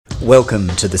Welcome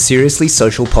to the Seriously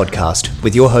Social podcast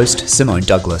with your host, Simone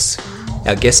Douglas.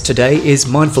 Our guest today is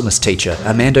mindfulness teacher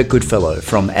Amanda Goodfellow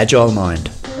from Agile Mind.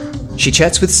 She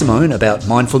chats with Simone about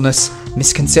mindfulness,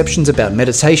 misconceptions about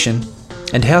meditation,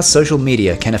 and how social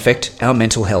media can affect our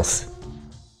mental health.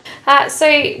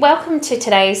 So welcome to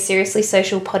today's Seriously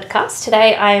Social podcast.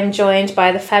 Today I am joined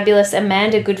by the fabulous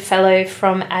Amanda Goodfellow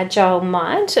from Agile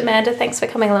Mind. Amanda, thanks for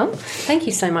coming along. Thank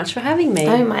you so much for having me.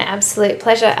 Oh, my absolute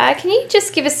pleasure. Can you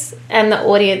just give us and the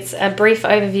audience a brief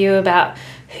overview about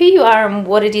who you are and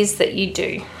what it is that you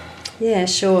do? Yeah,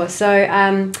 sure. So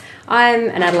I'm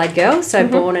an Adelaide girl,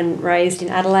 born and raised in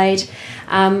Adelaide.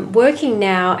 Working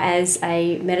now as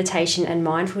a meditation and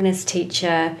mindfulness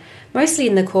teacher, mostly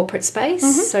in the corporate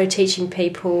space, so teaching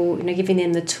people, giving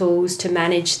them the tools to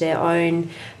manage their own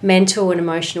mental and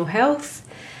emotional health,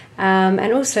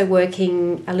 and also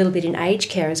working a little bit in aged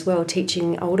care as well,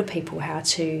 teaching older people how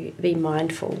to be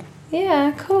mindful.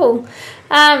 Yeah, cool.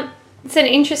 It's an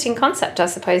interesting concept, I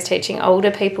suppose, teaching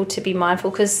older people to be mindful,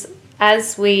 because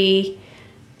as we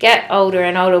get older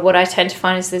and older, what I tend to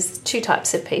find is there's two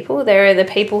types of people. There are the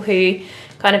people who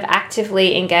kind of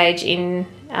actively engage in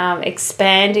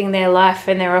expanding their life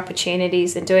and their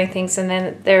opportunities and doing things, and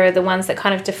then there are the ones that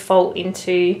kind of default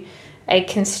into a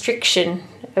constriction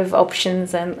of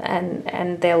options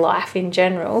and their life in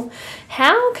general.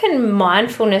 How can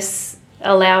mindfulness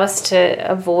allow us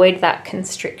to avoid that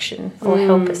constriction or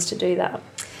help us to do that?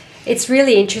 It's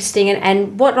really interesting,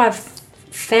 and what I've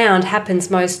found happens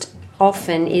most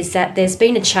often is that there's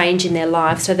been a change in their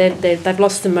life, so they've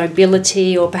lost the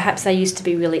mobility, or perhaps they used to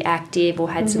be really active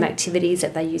or had some activities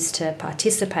that they used to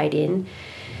participate in,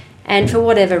 and for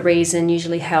whatever reason,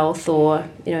 usually health or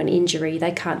an injury,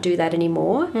 they can't do that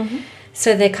anymore.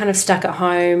 So they're kind of stuck at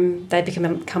home, they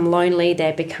become lonely,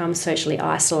 they become socially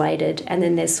isolated, and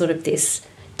then there's sort of this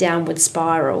downward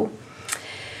spiral.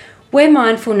 Where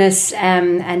mindfulness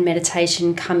and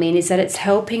meditation come in is that it's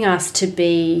helping us to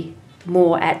be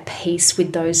more at peace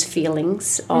with those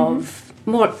feelings of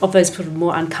those sort of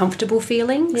more uncomfortable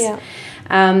feelings. Yeah.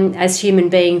 As human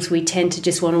beings, we tend to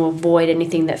just want to avoid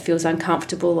anything that feels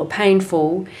uncomfortable or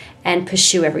painful and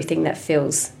pursue everything that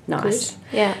feels nice.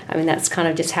 Good. Yeah. I mean, that's kind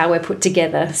of just how we're put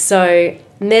together. So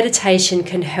meditation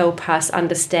can help us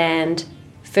understand,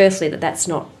 firstly, that that's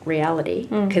not reality,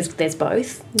 because there's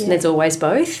both. Yeah. There's always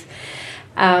both.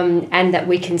 And that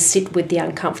we can sit with the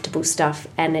uncomfortable stuff,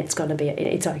 and it's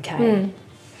okay.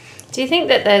 Do you think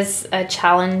that there's a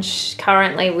challenge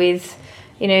currently with,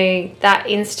 that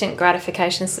instant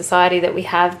gratification society that we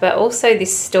have, but also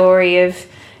this story of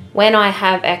when I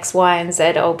have X, Y, and Z,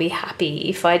 I'll be happy.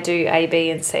 If I do A, B,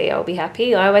 and C, I'll be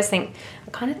happy. I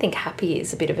kind of think happy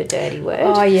is a bit of a dirty word.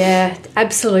 Oh yeah,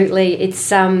 absolutely.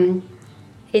 It's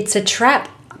a trap,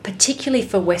 particularly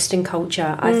for Western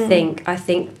culture. I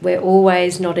think we're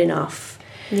always not enough.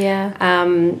 Yeah.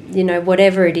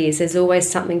 Whatever it is, there's always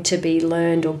something to be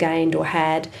learned or gained or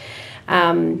had.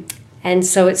 And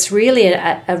so it's really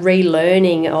a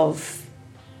relearning of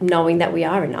knowing that we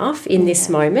are enough in this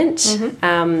moment,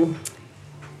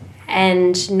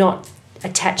 and not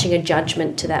attaching a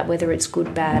judgment to that, whether it's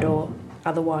good, bad, or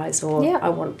otherwise, or I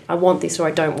want this or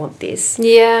I don't want this.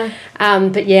 Yeah.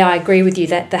 But yeah, I agree with you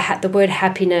that the word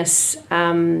happiness,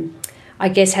 I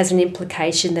guess, has an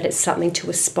implication that it's something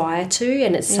to aspire to,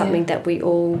 and it's something that we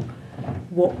all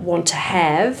want to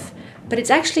have, but it's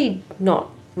actually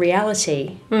not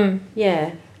reality.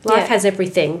 Yeah. Life has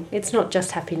everything. It's not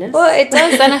just happiness. Well, it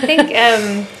does, and I think,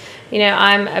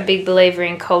 I'm a big believer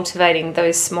in cultivating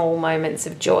those small moments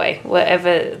of joy,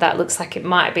 whatever that looks like. It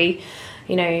might be,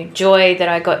 joy that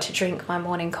I got to drink my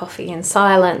morning coffee in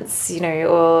silence,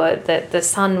 or that the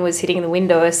sun was hitting the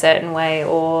window a certain way,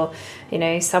 or,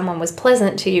 someone was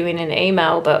pleasant to you in an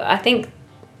email. But I think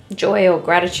joy or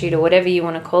gratitude or whatever you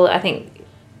want to call it, I think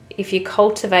if you're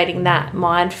cultivating that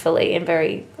mindfully and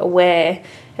very aware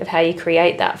of how you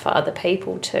create that for other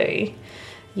people too,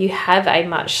 you have a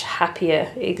much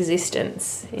happier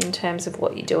existence in terms of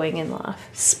what you're doing in life.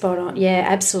 Spot on. Yeah,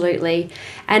 absolutely.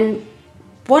 And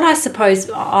what I suppose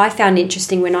I found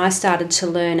interesting when I started to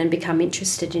learn and become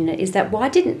interested in it is that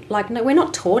we're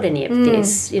not taught any of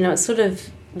this. It's sort of,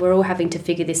 we're all having to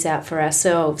figure this out for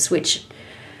ourselves, which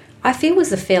I feel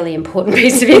was a fairly important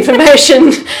piece of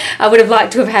information I would have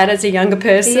liked to have had as a younger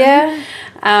person. Yeah.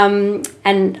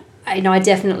 And I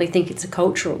definitely think it's a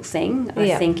cultural thing.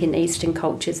 I think in Eastern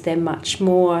cultures they're much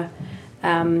more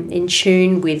in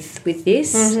tune with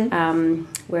this.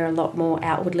 We're a lot more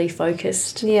outwardly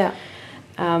focused. Yeah.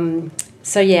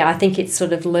 I think it's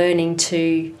sort of learning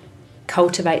to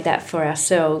cultivate that for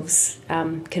ourselves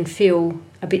can feel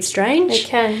a bit strange. It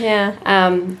can, yeah.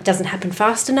 It doesn't happen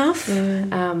fast enough.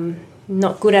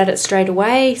 Not good at it straight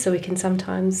away, so we can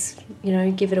sometimes,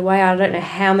 give it away. I don't know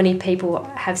how many people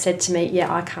have said to me,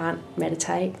 yeah, I can't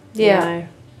meditate. Yeah.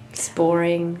 It's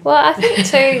boring. Well, I think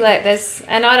too, like there's,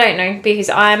 and I don't know, because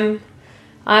I'm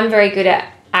very good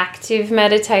at active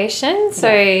meditation, so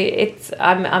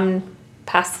I'm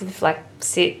passive, like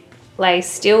lay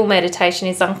still meditation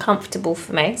is uncomfortable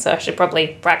for me, so I should probably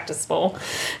practice more.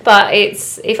 But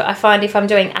if I'm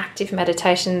doing active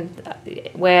meditation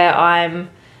where I'm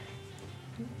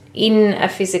in a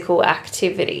physical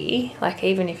activity, like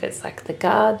even if it's like the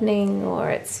gardening or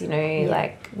it's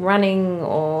like running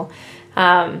or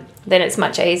then it's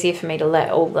much easier for me to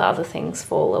let all the other things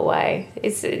fall away.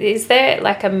 Is there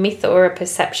like a myth or a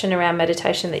perception around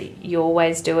meditation that you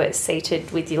always do it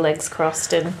seated with your legs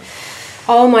crossed? And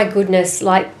oh my goodness,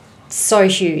 like so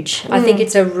huge. I think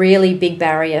it's a really big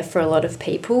barrier for a lot of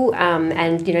people.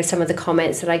 And some of the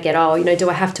comments that I get, do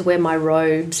I have to wear my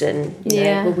robes, and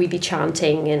will we be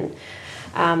chanting? And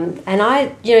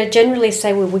I generally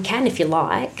say, well, we can if you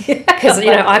like, because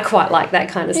I quite like that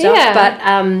kind of stuff.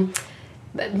 Yeah.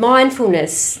 But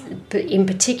mindfulness in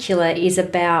particular is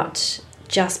about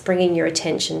just bringing your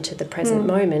attention to the present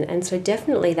moment. And so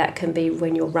definitely that can be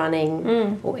when you're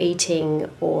running or eating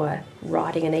or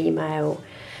writing an email.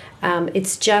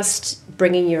 It's just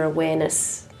bringing your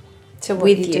awareness to what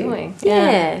with you're you. Doing.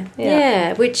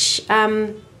 Yeah. Which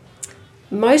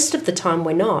most of the time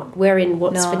we're not. We're in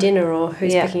what's for dinner or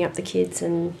who's picking up the kids.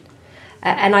 And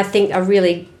I think a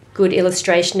really good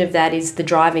illustration of that is the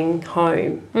driving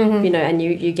home, and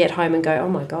you get home and go, oh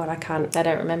my God, I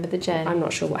don't remember the journey. I'm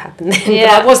not sure what happened then,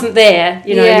 but I wasn't there.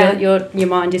 Your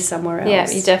mind is somewhere else. Yeah,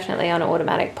 you're definitely on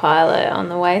automatic pilot on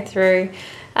the way through.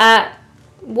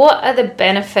 What are the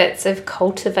benefits of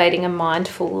cultivating a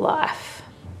mindful life?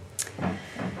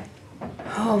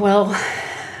 Oh, well,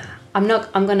 I'm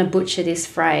going to butcher this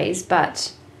phrase,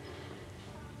 but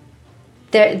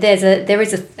there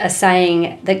is a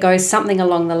saying that goes something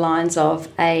along the lines of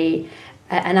an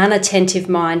unattentive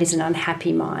mind is an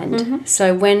unhappy mind.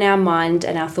 So when our mind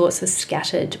and our thoughts are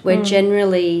scattered, we're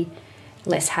generally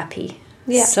less happy.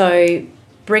 Yeah. So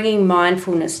bringing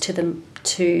mindfulness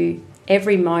to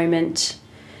every moment,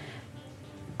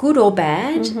 good or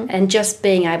bad, and just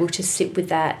being able to sit with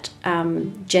that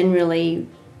generally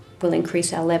will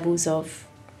increase our levels of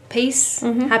peace,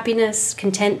 happiness,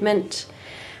 contentment.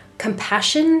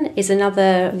 Compassion is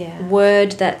another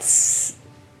word that's,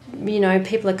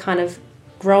 people are kind of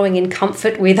growing in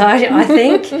comfort with, I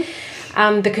think,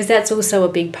 because that's also a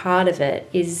big part of it,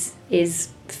 is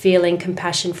feeling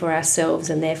compassion for ourselves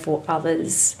and therefore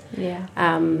others. Yeah.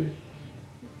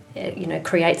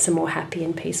 Creates a more happy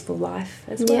and peaceful life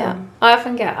as well. Yeah. I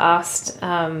often get asked,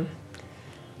 how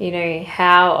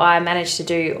I manage to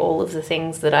do all of the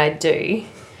things that I do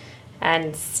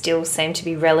and still seem to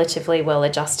be relatively well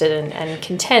adjusted and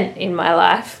content in my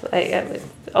life.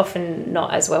 Often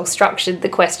not as well structured, the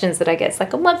questions that I get. It's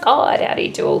like, oh my God, how do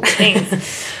you do all the things?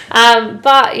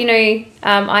 But I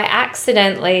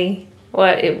accidentally,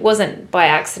 well, it wasn't by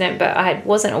accident, but I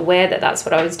wasn't aware that that's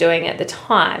what I was doing at the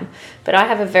time. But I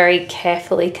have a very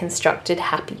carefully constructed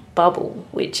happy bubble,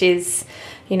 which is,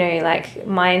 like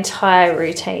my entire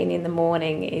routine in the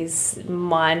morning is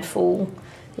mindful,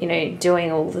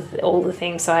 doing all the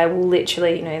things. So I will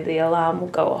literally, the alarm will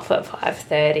go off at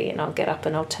 5:30 and I'll get up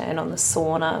and I'll turn on the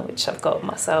sauna, which I've got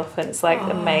myself, and it's like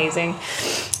amazing.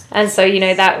 And so,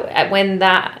 that when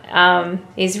that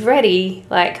is ready,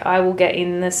 like I will get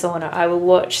in the sauna, I will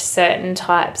watch certain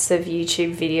types of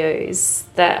YouTube videos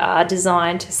that are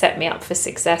designed to set me up for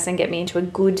success and get me into a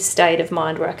good state of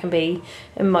mind where I can be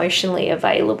emotionally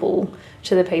available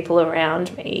to the people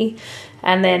around me.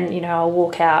 And then, I'll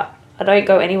walk out. I don't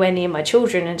go anywhere near my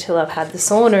children until I've had the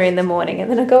sauna in the morning, and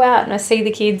then I go out and I see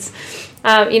the kids,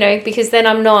 because then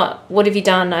I'm not, what have you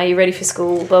done? Are you ready for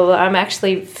school? Blah, blah. I'm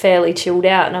actually fairly chilled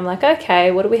out, and I'm like, okay,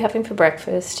 what are we having for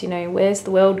breakfast? Where's the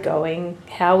world going?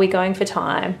 How are we going for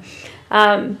time?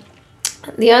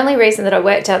 The only reason that I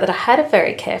worked out that I had a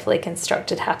very carefully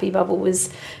constructed happy bubble was,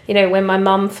 when my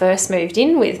mum first moved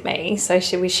in with me. So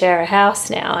we share a house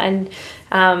now, and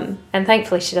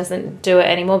thankfully she doesn't do it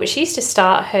anymore. But she used to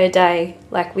start her day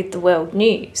like with the world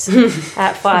news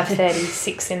at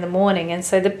 5:36 in the morning. And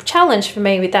so the challenge for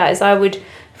me with that is I would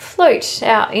float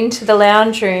out into the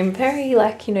lounge room very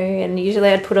and usually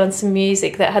I'd put on some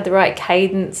music that had the right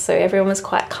cadence so everyone was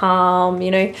quite calm,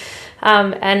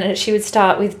 and she would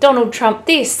start with Donald Trump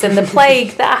this and the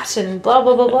plague that and blah,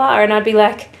 blah, blah, blah. And I'd be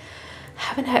like,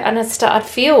 I'd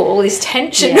feel all this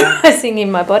tension rising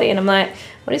in my body. And I'm like,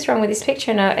 what is wrong with this picture?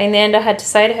 And in the end, I had to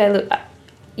say to her, look,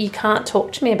 you can't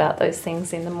talk to me about those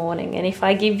things in the morning. And if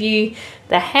I give you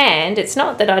the hand, it's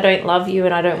not that I don't love you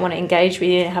and I don't want to engage with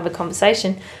you and have a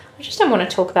conversation. I just don't want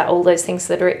to talk about all those things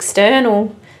that are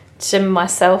external to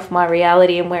myself, my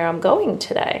reality, and where I'm going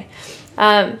today.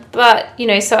 But, you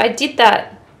know, so I did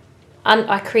that.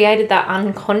 I created that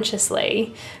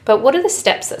unconsciously. But what are the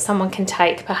steps that someone can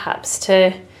take perhaps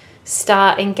to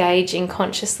start engaging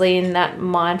consciously in that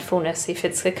mindfulness if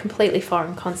it's a completely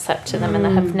foreign concept to them and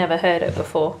they have never heard it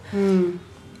before?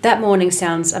 That morning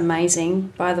sounds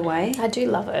amazing, by the way. I do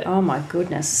love it. Oh my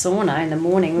goodness, sauna in the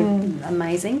morning,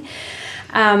 amazing.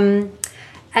 And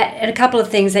a couple of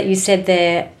things that you said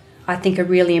there I think are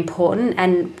really important,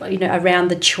 and you know, around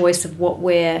the choice of what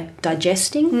we're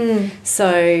digesting.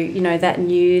 So, you know, that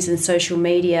news and social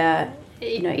media,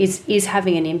 you know, is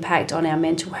having an impact on our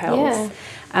mental health.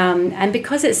 And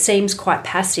because it seems quite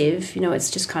passive, you know, it's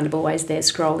just kind of always there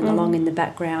scrolling along in the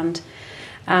background.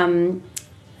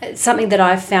 Something that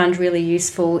I've found really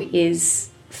useful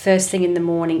is first thing in the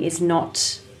morning is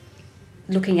not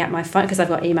looking at my phone, because I've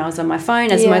got emails on my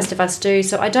phone, as most of us do.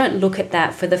 So I don't look at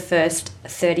that for the first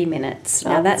 30 minutes.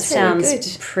 Now, that sounds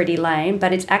really pretty lame,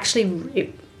 but it's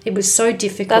actually, it was so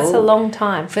difficult. That's a long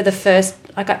time. For the first,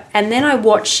 and then I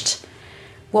watched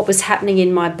what was happening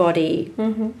in my body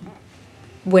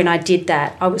when I did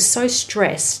that. I was so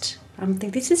stressed. I'm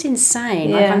thinking, this is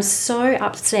insane. Like, I'm so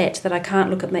upset that I can't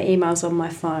look at my emails on my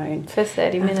phone. For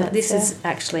 30 minutes. Thought, this is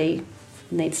actually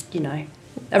needs, you know,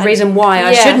 a reason why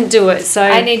I shouldn't do it. So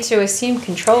I need to assume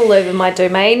control over my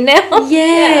domain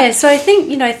now. So I think,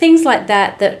 you know, things like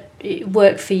that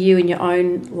work for you in your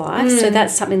own life. So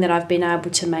that's something that I've been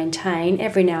able to maintain.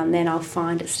 Every now and then I'll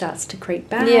find it starts to creep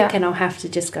back and I'll have to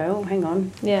just go, oh, hang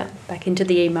on, back into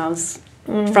the emails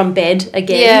from bed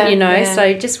again, you know.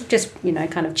 So just you know,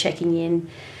 kind of checking in.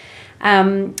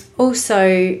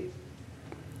 Also,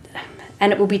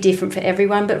 and it will be different for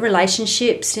everyone, but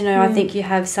relationships, you know, I think you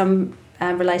have some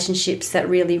relationships that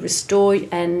really restore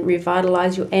and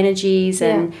revitalise your energies,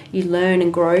 and you learn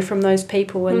and grow from those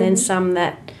people, and then some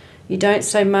that you don't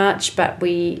so much, but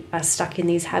we are stuck in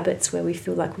these habits where we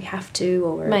feel like we have to,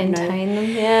 or maintain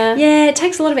them. It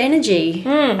takes a lot of energy,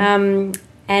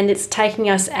 and it's taking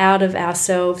us out of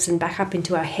ourselves and back up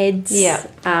into our heads.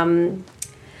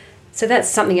 So that's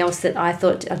something else that I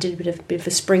thought I did a bit of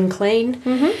a spring clean.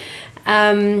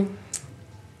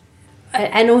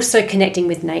 And also connecting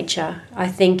with nature. I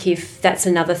think if that's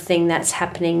another thing that's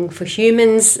happening for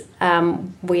humans,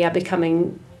 we are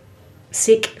becoming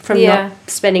sick from not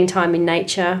spending time in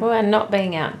nature. Well, and not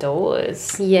being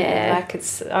outdoors. Like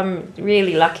I'm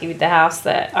really lucky with the house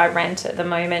that I rent at the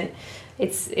moment.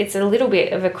 It's a little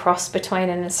bit of a cross between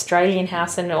an Australian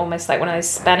house and almost like one of those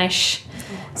Spanish.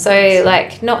 So,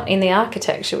 like, not in the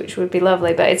architecture, which would be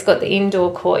lovely, but it's got the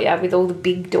indoor courtyard with all the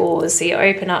big doors, so you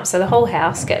open up, so the whole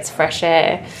house gets fresh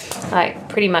air, like,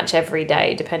 pretty much every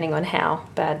day, depending on how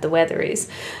bad the weather is.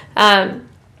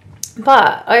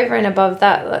 But over and above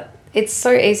that, it's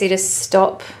so easy to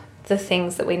stop the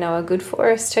things that we know are good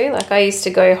for us too. Like, I used to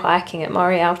go hiking at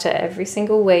Morialta every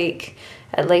single week,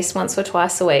 at least once or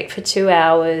twice a week for 2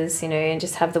 hours, you know, and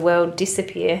just have the world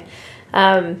disappear.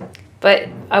 But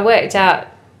I worked out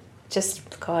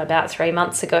about 3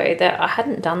 months ago that I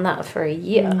hadn't done that for a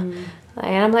year. And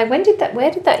I'm like, where did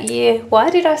that year, why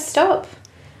did I stop?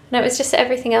 And it was just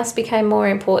everything else became more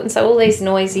important. So all these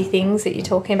noisy things that you're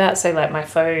talking about, so like my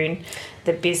phone,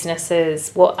 the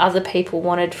businesses, what other people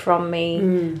wanted from me,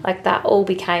 like that all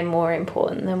became more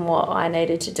important than what I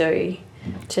needed to do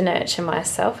to nurture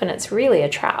myself. And it's really a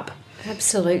trap.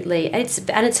 Absolutely.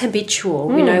 It's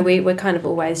habitual. You know, we're kind of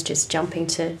always just jumping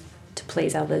to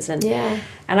please others, and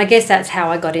I guess that's how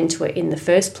I got into it in the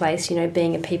first place, you know,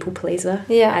 being a people pleaser,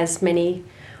 as many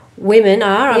women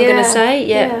are, I'm going to say.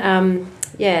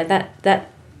 That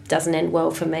doesn't end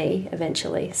well for me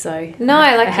eventually, so no,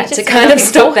 I had to kind of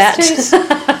stop that.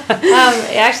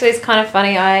 Actually, it's kind of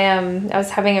funny. I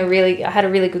had a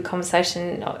really good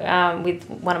conversation with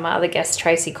one of my other guests,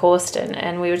 Tracy Corsten,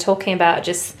 and we were talking about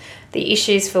just the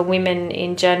issues for women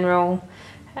in general,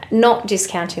 not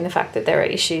discounting the fact that there are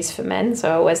issues for men. So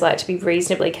I always like to be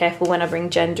reasonably careful when I bring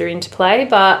gender into play.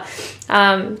 But,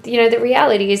 you know, the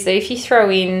reality is that if you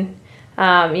throw in,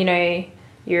 you know,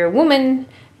 you're a woman,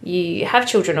 you have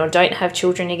children or don't have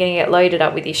children, you're going to get loaded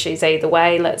up with issues either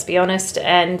way, let's be honest.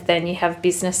 And then you have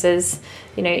businesses,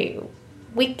 you know,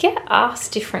 we get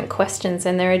asked different questions,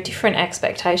 and there are different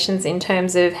expectations in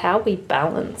terms of how we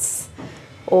balance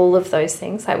all of those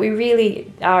things. Like, we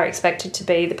really are expected to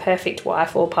be the perfect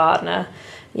wife or partner,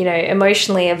 you know,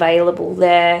 emotionally available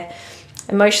there,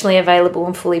 emotionally available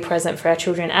and fully present for our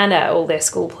children and at all their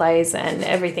school plays and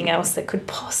everything else that could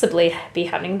possibly be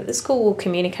happening. That the school will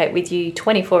communicate with you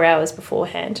 24 hours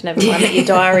beforehand, never mind that your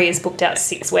diary is booked out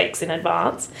 6 weeks in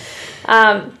advance.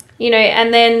 And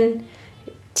then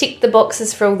tick the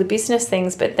boxes for all the business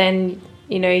things, but then,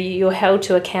 you're held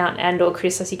to account and or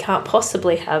criticised. You can't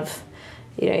possibly have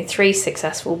 3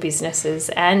 successful businesses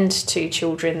and 2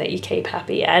 children that you keep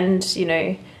happy and,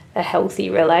 a healthy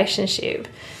relationship.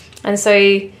 And so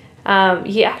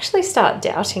you actually start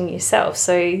doubting yourself.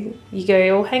 So you go,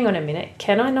 oh, hang on a minute.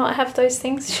 Can I not have those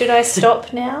things? Should I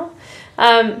stop now?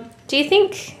 Do you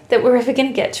think that we're ever going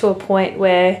to get to a point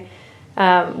where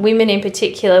women in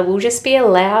particular will just be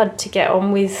allowed to get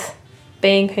on with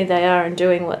being who they are and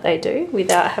doing what they do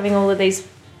without having all of these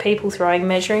people throwing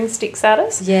measuring sticks at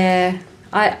us? Yeah.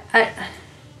 I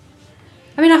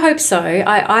hope so.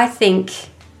 I think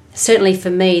certainly for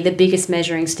me the biggest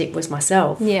measuring stick was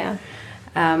myself. Yeah.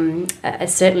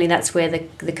 Certainly that's where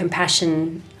the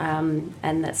compassion and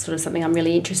that's sort of something I'm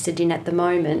really interested in at the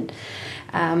moment,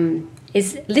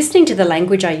 is listening to the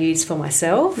language I use for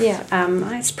myself. Yeah.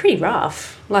 It's pretty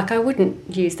rough. Like I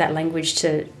wouldn't use that language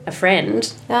to a friend.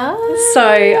 So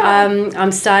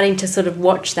I'm starting to sort of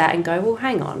watch that and go, well,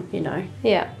 hang on,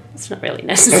 Yeah. it's not really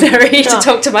necessary to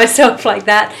talk to myself like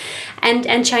that,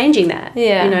 and changing that.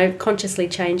 Yeah. Consciously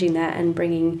changing that and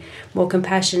bringing more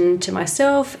compassion to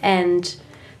myself and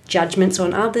judgments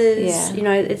on others.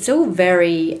 Yeah. It's all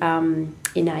very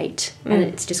innate and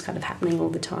it's just kind of happening all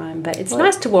the time. But it's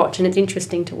nice to watch and it's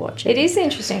interesting to watch. It is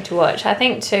interesting to watch. I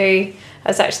think too, I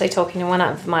was actually talking to one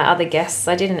of my other guests.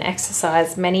 I did an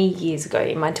exercise many years ago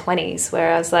in my 20s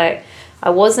where I was like, I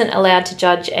wasn't allowed to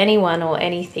judge anyone or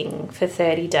anything for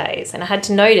 30 days. And I had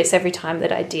to notice every time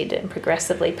that I did and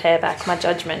progressively pare back my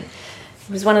judgment. It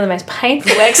was one of the most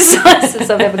painful exercises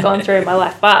I've ever gone through in my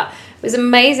life. But it was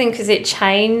amazing because it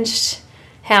changed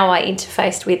how I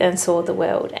interfaced with and saw the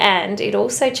world. And it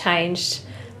also changed,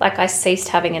 like I ceased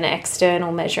having an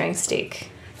external measuring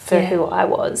stick for who I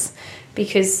was.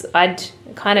 Because I'd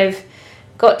kind of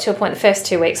got to a point, the first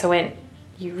 2 weeks I went,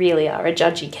 you really are a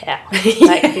judgy cow.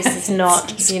 Like, this is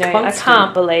not, I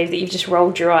can't believe that you've just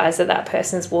rolled your eyes at that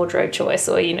person's wardrobe choice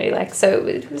or, so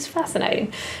it was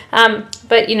fascinating.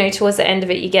 But, towards the end of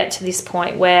it, you get to this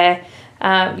point where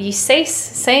you cease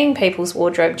seeing people's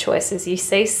wardrobe choices. You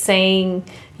cease seeing,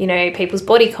 people's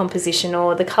body composition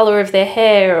or the colour of their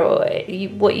hair, or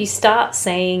what you start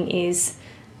seeing is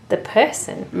the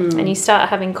person. And you start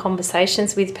having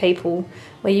conversations with people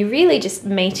where you're really just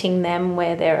meeting them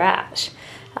where they're at.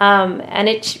 And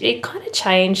it kind of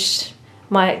changed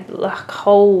my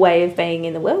whole way of being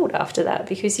in the world after that,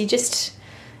 because you just,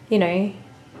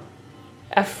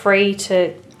 are free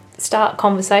to start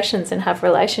conversations and have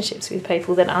relationships with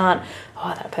people that aren't,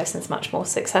 oh, that person's much more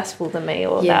successful than me,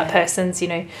 or that person's,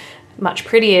 much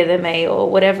prettier than me,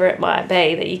 or whatever it might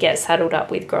be that you get saddled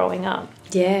up with growing up.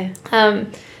 Yeah.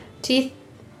 Do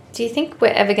you think we're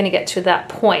ever going to get to that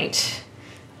point?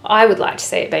 I would like to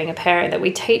see it, being a parent, that we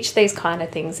teach these kind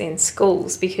of things in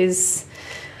schools, because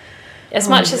as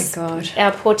much as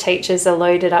our poor teachers are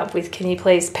loaded up with, can you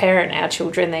please parent our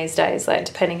children these days, like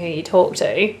depending who you talk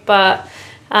to. But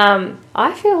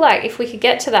I feel like if we could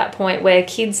get to that point where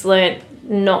kids learn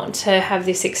not to have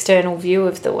this external view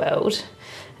of the world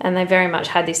and they very much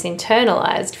had this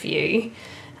internalised view,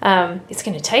 it's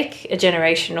going to take a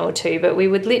generation or two, but we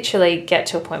would literally get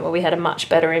to a point where we had a much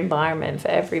better environment for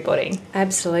everybody.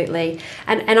 Absolutely.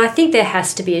 And I think there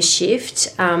has to be a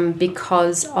shift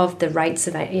because of the rates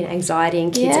of anxiety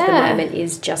in kids at the moment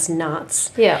is just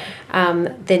nuts. Yeah.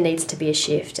 There needs to be a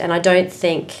shift. And I don't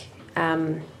think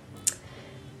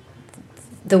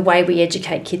the way we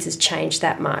educate kids has changed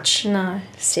that much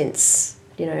since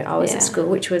I was at school,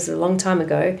 which was a long time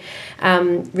ago.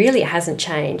 Really, it hasn't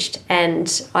changed, and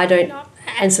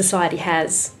society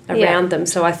has around them.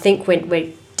 So I think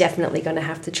we're definitely going to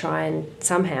have to try and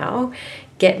somehow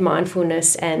get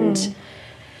mindfulness and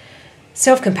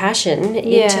self-compassion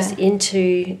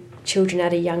into children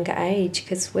at a younger age,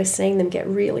 because we're seeing them get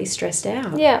really stressed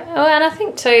out. Yeah, well, and I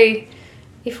think too,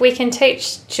 if we can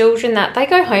teach children that, they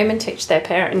go home and teach their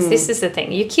parents. This is the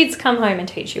thing. Your kids come home and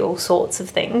teach you all sorts of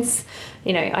things.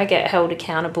 I get held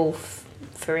accountable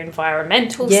for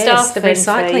environmental stuff. The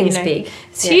recycling's big.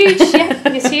 It's huge. Yeah,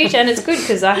 it's huge, and it's good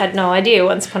because I had no idea.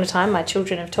 Once upon a time, my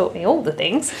children have taught me all the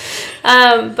things.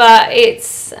 But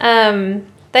it's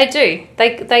they do.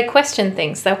 They question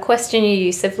things. They'll question your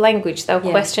use of language. They'll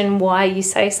question why you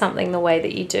say something the way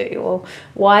that you do, or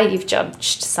why you've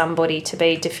judged somebody to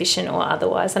be deficient or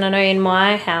otherwise. And I know in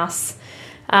my house,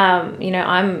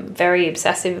 I'm very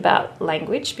obsessive about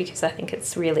language because I think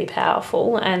it's really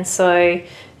powerful. And so,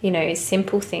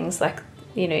 simple things like,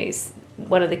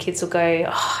 one of the kids will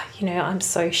go, I'm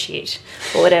so shit,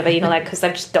 or whatever, because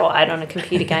they've just died on a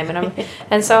computer game.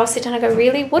 And so I'll sit down and go,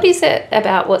 really, what is it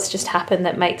about what's just happened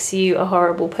that makes you a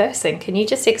horrible person? Can you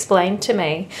just explain to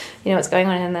me, what's going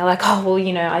on? And they're like,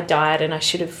 I died and I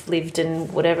should have lived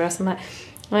and whatever else. I'm like,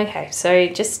 okay, so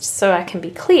just so I can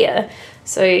be clear,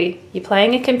 so you're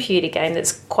playing a computer game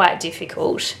that's quite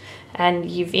difficult,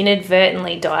 and you've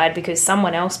inadvertently died because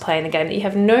someone else playing the game that you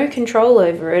have no control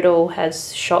over at all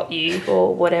has shot you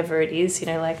or whatever it is,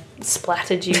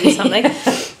 splattered you or something.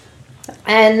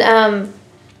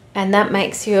 And that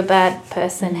makes you a bad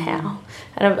person. How?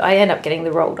 And I end up getting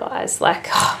the rolled eyes, like,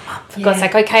 for God's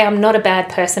sake, okay, I'm not a bad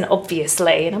person,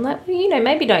 obviously. And I'm like,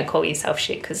 maybe don't call yourself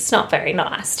shit because it's not very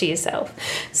nice to yourself.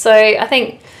 So I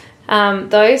think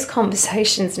those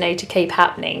conversations need to keep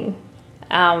happening.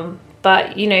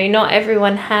 But, not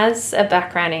everyone has a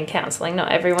background in counselling.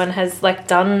 Not everyone has,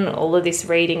 done all of this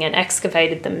reading and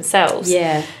excavated themselves.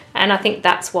 Yeah. And I think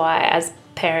that's why, as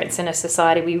parents in a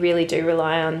society, we really do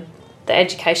rely on the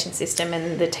education system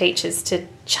and the teachers to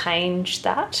change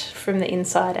that from the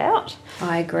inside out.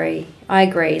 I agree.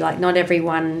 Like, not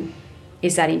everyone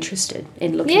is that interested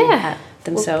in looking at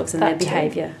themselves and their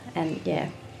behaviour. And,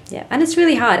 and it's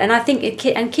really hard. And I think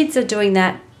kids are doing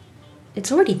that. It's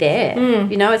already there. I'm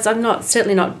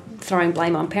certainly not throwing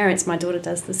blame on parents. My daughter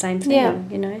does the same thing.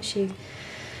 Yeah. She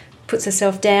puts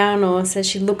herself down or says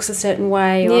she looks a certain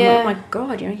way. Or I'm like, oh my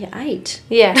God, you're 8.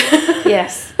 Yeah.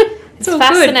 Yes. It's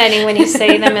fascinating when you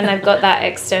see them and they've got that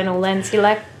external lens. You're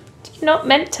like, you're not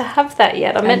meant to have that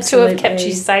yet. I'm meant to have kept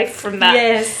you safe from that.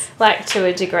 Yes. To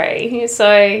a degree. So,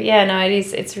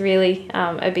 it's really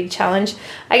a big challenge.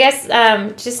 I guess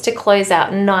just to close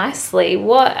out nicely,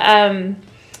 what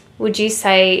would you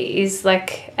say is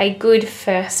a good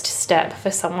first step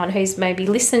for someone who's maybe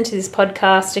listened to this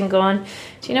podcast and gone,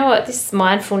 do you know what, this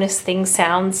mindfulness thing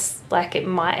sounds like it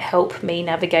might help me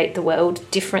navigate the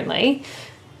world differently?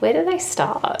 Where do they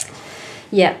start?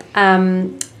 Yeah.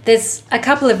 There's a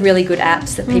couple of really good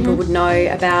apps that people would know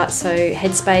about. So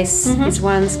Headspace is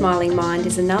one, Smiling Mind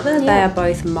is another. Yeah. They are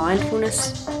both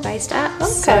mindfulness-based apps. Okay.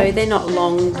 So they're not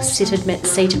long seated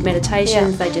meditations. Yeah.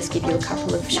 They just give you a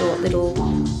couple of short little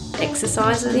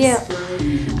exercises. Yeah.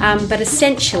 But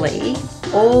essentially,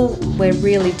 all we're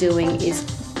really doing is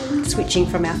switching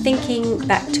from our thinking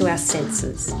back to our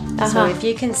senses. Uh-huh. So if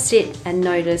you can sit and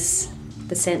notice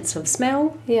the sense of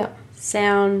smell,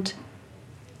 sound,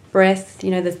 breath,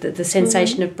 the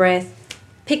sensation of breath.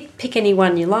 Pick any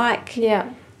one you like.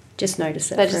 Yeah. Just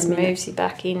notice it that for a minute. That just moves you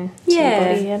back in to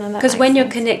your body. Because when you're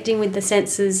connecting with the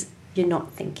senses, you're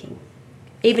not thinking.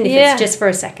 Even if it's just for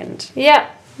a second. Yeah.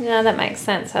 No, that makes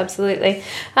sense. Absolutely.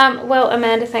 Well,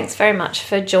 Amanda, thanks very much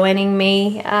for joining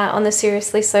me on the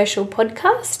Seriously Social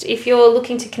podcast. If you're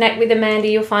looking to connect with Amanda,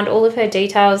 you'll find all of her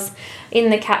details in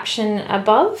the caption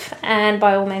above, and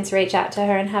by all means reach out to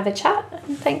her and have a chat.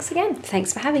 And thanks again.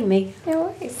 Thanks for having me. No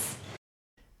worries.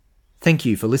 Thank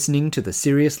you for listening to the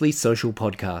Seriously Social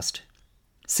podcast.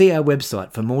 See our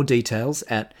website for more details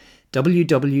at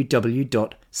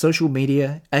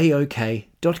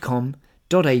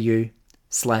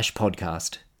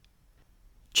www.socialmediaaok.com.au/podcast.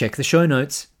 Check the show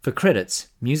notes for credits,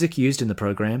 music used in the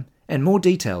program, and more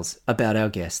details about our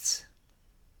guests.